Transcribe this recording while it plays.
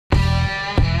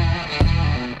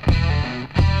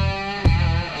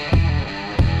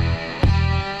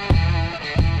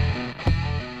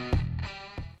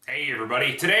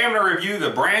everybody. Today I'm going to review the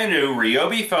brand new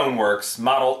Ryobi PhoneWorks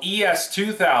model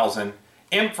ES2000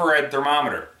 infrared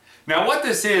thermometer. Now what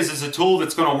this is a tool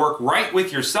that's going to work right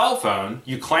with your cell phone.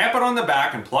 You clamp it on the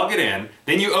back and plug it in,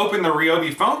 then you open the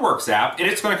Ryobi PhoneWorks app and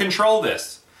it's going to control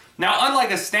this. Now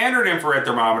unlike a standard infrared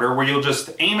thermometer where you'll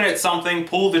just aim it at something,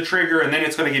 pull the trigger, and then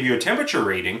it's going to give you a temperature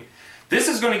reading, this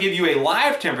is going to give you a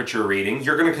live temperature reading.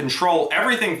 You're going to control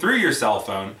everything through your cell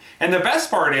phone, and the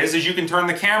best part is you can turn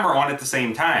the camera on at the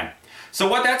same time. So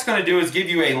what that's going to do is give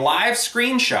you a live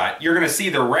screenshot. You're going to see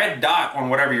the red dot on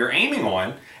whatever you're aiming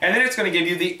on, and then it's going to give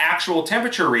you the actual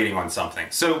temperature reading on something.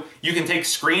 So you can take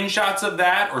screenshots of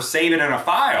that or save it in a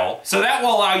file. So that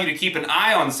will allow you to keep an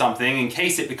eye on something in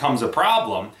case it becomes a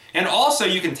problem. And also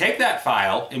you can take that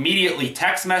file, immediately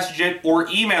text message it or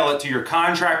email it to your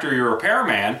contractor or your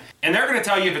repairman, and they're going to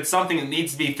tell you if it's something that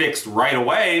needs to be fixed right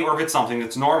away or if it's something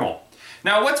that's normal.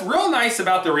 Now what's real nice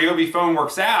about the Ryobi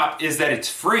PhoneWorks app is that it's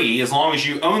free as long as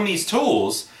you own these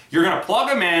tools. You're going to plug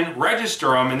them in, register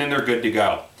them, and then they're good to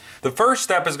go. The first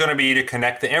step is going to be to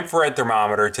connect the infrared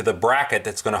thermometer to the bracket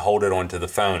that's going to hold it onto the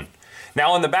phone.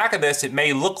 Now on the back of this it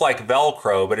may look like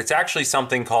Velcro, but it's actually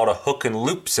something called a hook and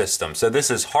loop system. So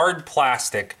this is hard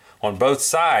plastic on both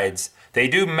sides. They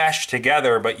do mesh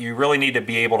together, but you really need to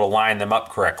be able to line them up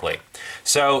correctly.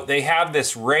 So they have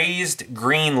this raised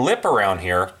green lip around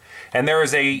here, and there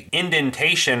is a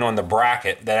indentation on the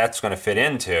bracket that's going to fit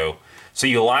into. So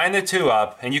you line the two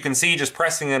up, and you can see just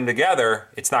pressing them together,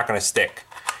 it's not going to stick.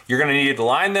 You're going to need to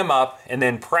line them up and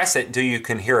then press it until you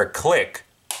can hear a click.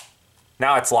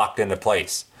 Now it's locked into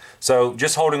place. So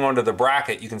just holding onto the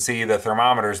bracket, you can see the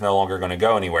thermometer is no longer going to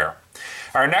go anywhere.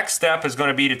 Our next step is going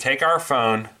to be to take our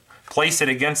phone, place it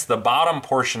against the bottom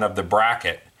portion of the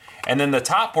bracket, and then the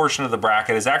top portion of the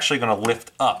bracket is actually going to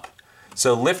lift up.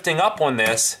 So lifting up on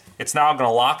this, it's now going to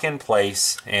lock in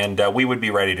place, and we would be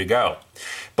ready to go.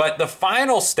 But the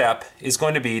final step is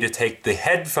going to be to take the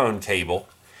headphone cable,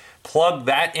 plug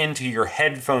that into your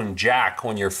headphone jack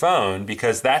on your phone,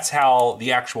 because that's how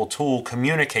the actual tool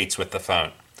communicates with the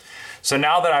phone. So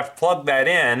now that I've plugged that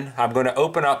in, I'm going to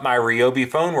open up my Ryobi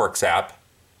PhoneWorks app,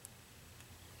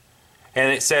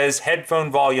 and it says headphone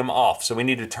volume off. So we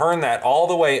need to turn that all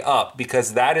the way up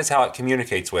because that is how it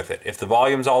communicates with it. If the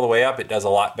volume's all the way up, it does a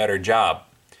lot better job.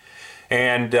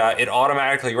 And it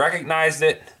automatically recognized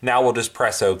it. Now we'll just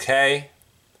press OK,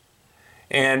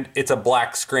 and it's a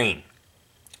black screen.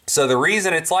 So the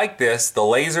reason it's like this, the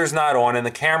laser's not on and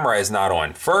the camera is not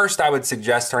on. First, I would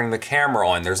suggest turning the camera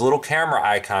on. There's a little camera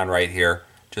icon right here.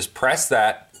 Just press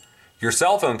that. Your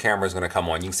cell phone camera is going to come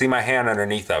on. You can see my hand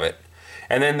underneath of it.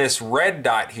 And then this red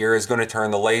dot here is going to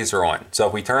turn the laser on. So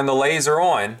if we turn the laser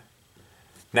on,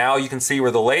 now you can see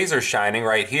where the laser's shining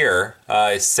right here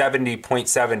is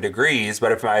 70.7 degrees,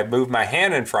 but if I move my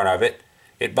hand in front of it,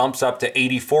 it bumps up to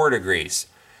 84 degrees.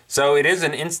 So it is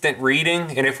an instant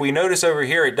reading, and if we notice over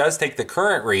here, it does take the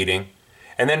current reading,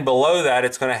 and then below that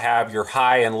it's going to have your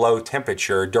high and low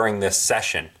temperature during this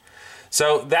session.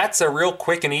 So that's a real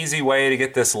quick and easy way to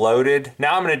get this loaded.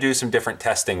 Now I'm going to do some different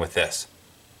testing with this.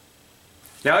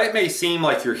 Now it may seem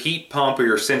like your heat pump or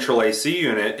your central AC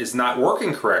unit is not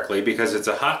working correctly because it's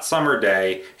a hot summer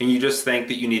day and you just think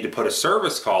that you need to put a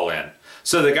service call in.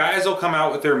 So the guys will come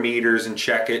out with their meters and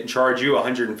check it and charge you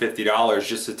 $150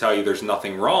 just to tell you there's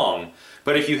nothing wrong.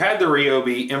 But if you had the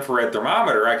Ryobi infrared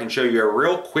thermometer, I can show you a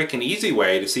real quick and easy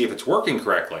way to see if it's working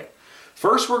correctly.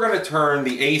 First we're going to turn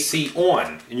the AC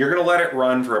on, and you're going to let it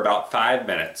run for about 5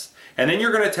 minutes. And then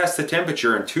you're going to test the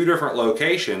temperature in 2 different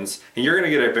locations, and you're going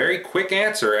to get a very quick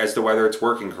answer as to whether it's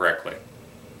working correctly.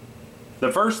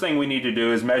 The first thing we need to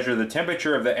do is measure the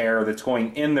temperature of the air that's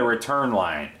going in the return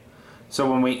line. So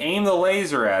when we aim the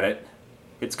laser at it,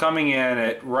 it's coming in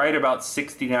at right about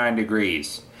 69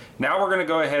 degrees. Now we're going to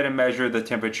go ahead and measure the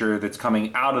temperature that's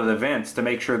coming out of the vents to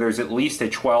make sure there's at least a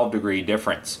 12-degree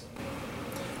difference.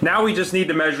 Now we just need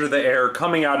to measure the air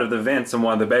coming out of the vents in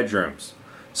one of the bedrooms.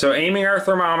 So aiming our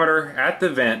thermometer at the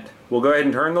vent, we'll go ahead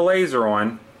and turn the laser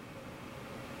on,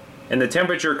 and the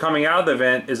temperature coming out of the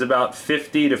vent is about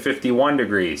 50 to 51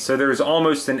 degrees. So there's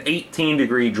almost an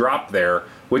 18-degree drop there,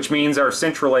 which means our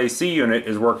central AC unit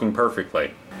is working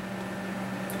perfectly.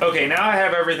 Okay, now I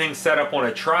have everything set up on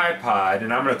a tripod,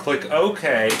 and I'm going to click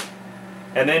OK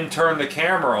and then turn the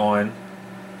camera on,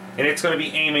 and it's going to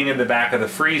be aiming in the back of the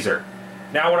freezer.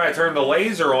 Now when I turn the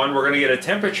laser on, we're going to get a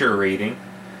temperature reading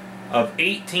of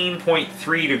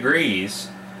 18.3 degrees.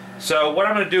 So what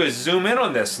I'm going to do is zoom in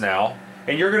on this now,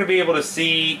 and you're going to be able to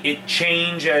see it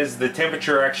change as the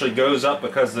temperature actually goes up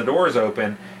because the door is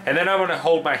open. And then I'm going to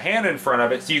hold my hand in front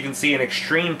of it so you can see an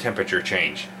extreme temperature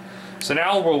change. So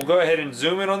now we'll go ahead and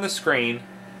zoom in on the screen,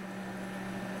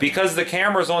 Because the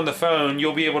camera's on the phone,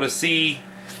 you'll be able to see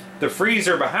the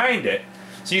freezer behind it.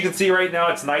 So you can see right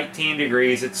now it's 19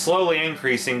 degrees. It's slowly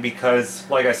increasing because,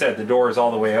 like I said, the door is all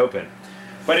the way open.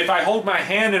 But if I hold my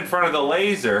hand in front of the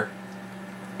laser,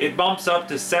 it bumps up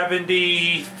to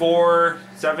 74,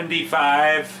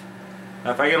 75.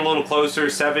 If I get a little closer,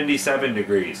 77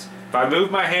 degrees. If I move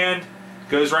my hand,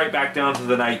 it goes right back down to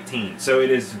the 19. So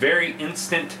it is very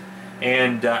instant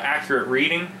and accurate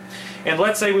reading. And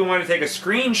let's say we want to take a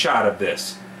screenshot of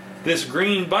this. This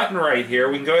green button right here,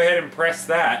 we can go ahead and press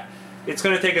that. It's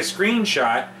going to take a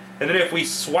screenshot, and then if we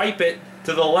swipe it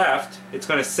to the left, it's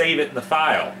going to save it in the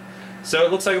file. So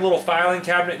it looks like a little filing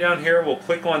cabinet down here. We'll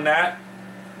click on that.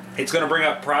 It's going to bring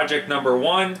up project number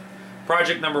 1.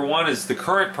 Project number 1 is the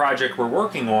current project we're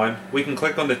working on. We can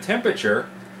click on the temperature,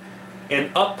 and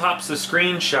up pops the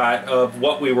screenshot of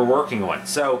what we were working on.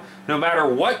 So no matter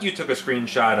what you took a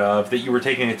screenshot of that you were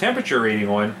taking a temperature reading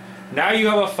on, now you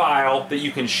have a file that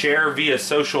you can share via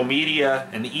social media,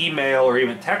 an email, or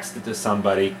even text it to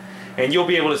somebody, and you'll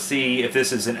be able to see if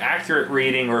this is an accurate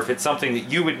reading or if it's something that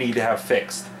you would need to have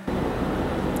fixed.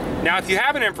 Now, if you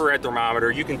have an infrared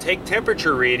thermometer, you can take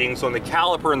temperature readings on the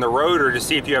caliper and the rotor to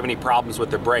see if you have any problems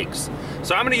with the brakes.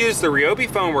 So I'm going to use the Ryobi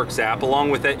PhoneWorks app along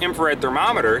with the infrared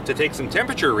thermometer to take some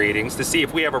temperature readings to see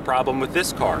if we have a problem with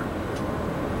this car.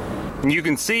 And you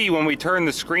can see when we turn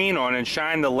the screen on and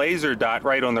shine the laser dot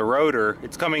right on the rotor,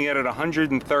 it's coming in at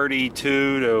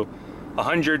 132 to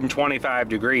 125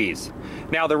 degrees.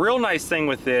 Now the real nice thing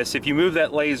with this, if you move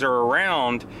that laser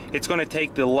around, it's going to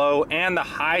take the low and the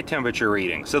high temperature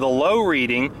reading. So the low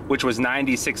reading, which was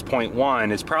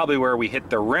 96.1, is probably where we hit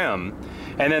the rim.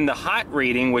 And then the hot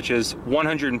reading, which is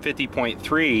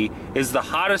 150.3, is the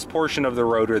hottest portion of the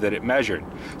rotor that it measured.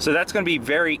 So that's going to be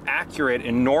very accurate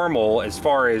and normal as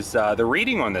far as the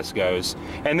reading on this goes.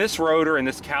 And this rotor and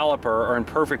this caliper are in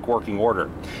perfect working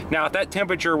order. Now if that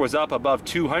temperature was up above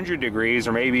 200 degrees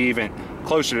or maybe even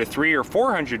closer to 300 or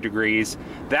 400 degrees,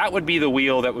 that would be the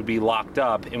wheel that would be locked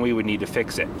up and we would need to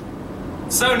fix it.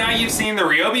 So now you've seen the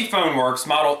Ryobi PhoneWorks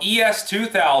model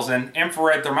ES2000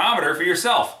 infrared thermometer for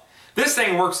yourself. This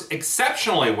thing works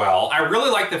exceptionally well. I really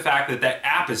like the fact that that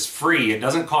app is free. It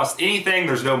doesn't cost anything.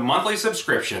 There's no monthly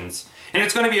subscriptions. And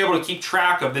it's going to be able to keep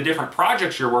track of the different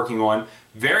projects you're working on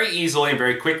very easily and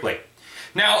very quickly.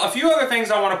 Now, a few other things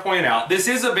I want to point out. This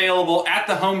is available at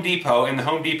the Home Depot and the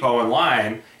Home Depot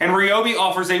online, and Ryobi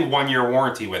offers a 1-year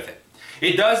warranty with it.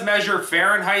 It does measure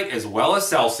Fahrenheit as well as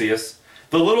Celsius.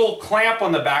 The little clamp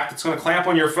on the back that's going to clamp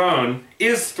on your phone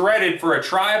is threaded for a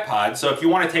tripod, so if you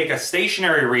want to take a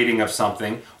stationary reading of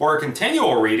something or a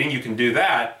continual reading, you can do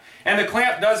that. And the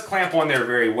clamp does clamp on there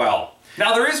very well.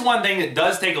 Now there is one thing that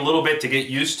does take a little bit to get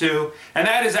used to, and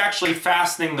that is actually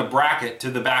fastening the bracket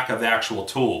to the back of the actual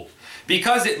tool.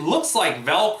 Because it looks like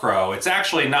Velcro, it's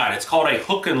actually not. It's called a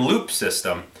hook and loop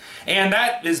system, and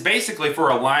that is basically for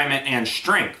alignment and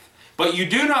strength. But you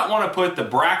do not want to put the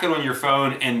bracket on your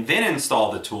phone and then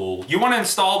install the tool. You want to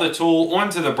install the tool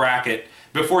onto the bracket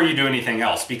before you do anything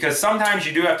else, because sometimes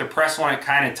you do have to press on it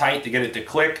kind of tight to get it to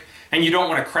click, and you don't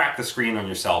want to crack the screen on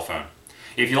your cell phone.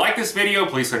 If you like this video,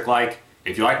 please click like.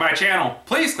 If you like my channel,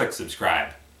 please click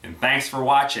subscribe. And thanks for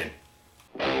watching.